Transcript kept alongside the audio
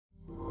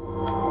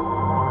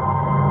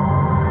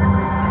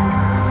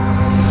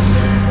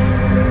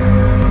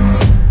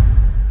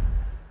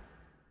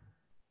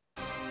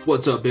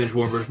What's up, bench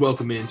warmers?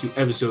 Welcome into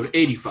episode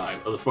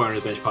 85 of the Far End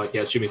of the Bench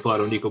podcast. Jimmy,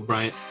 Niko,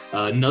 Bryant.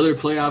 Another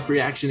playoff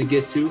reaction to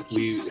get to.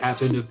 We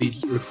happen to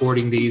be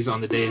recording these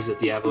on the days that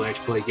the Avalanche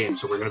play games,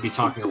 so we're going to be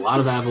talking a lot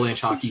of Avalanche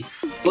hockey,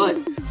 but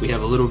we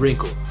have a little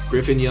wrinkle.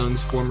 Griffin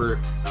Young's former,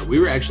 we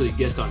were actually a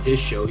guest on his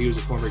show. He was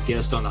a former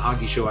guest on the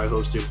hockey show I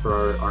hosted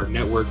for our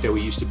network that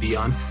we used to be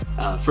on.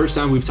 First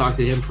time we've talked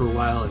to him for a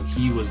while, and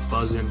he was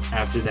buzzing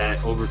after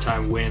that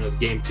overtime win of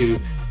Game 2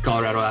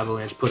 Colorado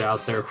Avalanche put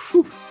out there.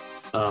 Whew.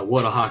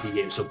 What a hockey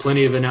game. So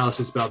plenty of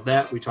analysis about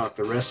that. We talked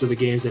the rest of the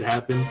games that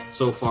happened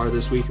so far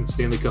this week in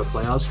Stanley Cup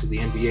playoffs because the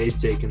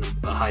NBA's taken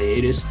a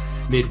hiatus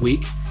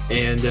midweek.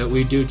 And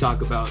we do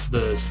talk about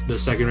the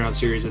second round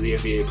series of the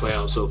NBA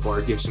playoffs so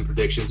far, give some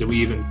predictions, and we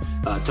even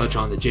touch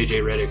on the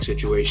JJ Redick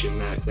situation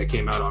that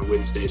came out on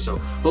Wednesday. So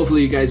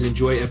hopefully you guys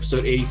enjoy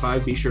episode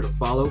 85. Be sure to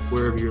follow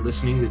wherever you're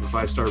listening, leave a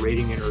 5-star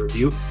rating and a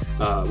review.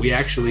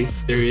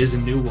 There is a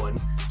new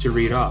one to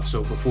read off.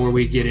 So before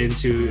we get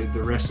into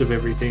the rest of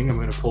everything, I'm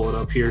going to pull it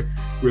up here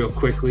real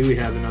quickly. We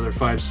have another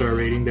 5-star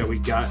rating that we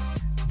got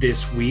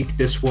this week.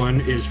 This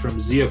one is from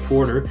Zia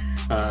Porter.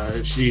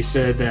 She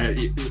said that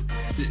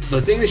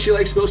the thing that she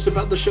likes most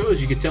about the show is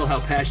you can tell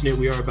how passionate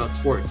we are about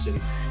sports.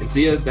 And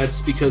Zia,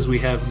 that's because we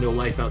have no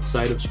life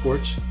outside of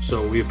sports.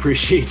 So we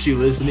appreciate you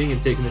listening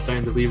and taking the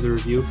time to leave the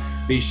review.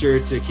 Be sure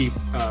to keep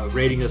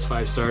rating us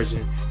 5 stars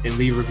and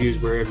leave reviews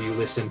wherever you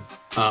listen.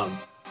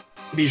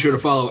 Be sure to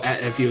follow at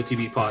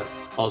FEOTB Pod,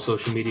 all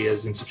social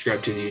medias, and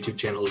subscribe to the YouTube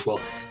channel as well.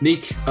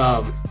 Nick,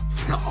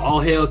 all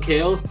hail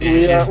Kale.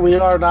 We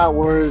are not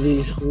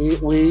worthy.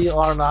 We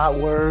are not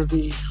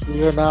worthy.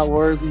 We are not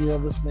worthy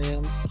of this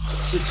man.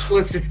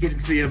 Let's just get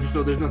into the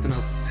episode. There's nothing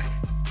else to